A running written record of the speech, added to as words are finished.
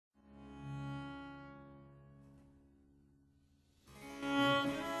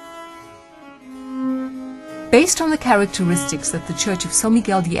Based on the characteristics that the church of São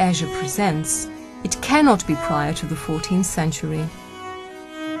Miguel de Anegia presents, it cannot be prior to the 14th century.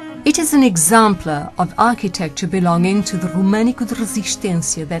 It is an exemplar of architecture belonging to the Românico de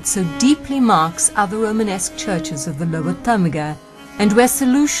Resistência that so deeply marks other Romanesque churches of the Lower Tâmega, and where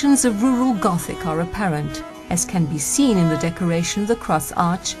solutions of rural Gothic are apparent, as can be seen in the decoration of the cross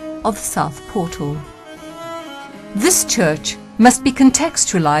arch of the south portal. This church must be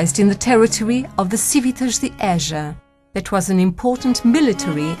contextualized in the territory of the Civitas de Anegia, that was an important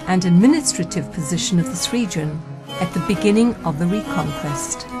military and administrative position of this region at the beginning of the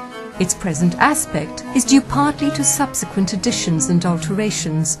Reconquest. Its present aspect is due partly to subsequent additions and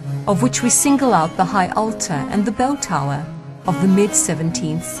alterations, of which we single out the high altar and the bell tower of the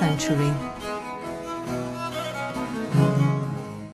mid-17th century.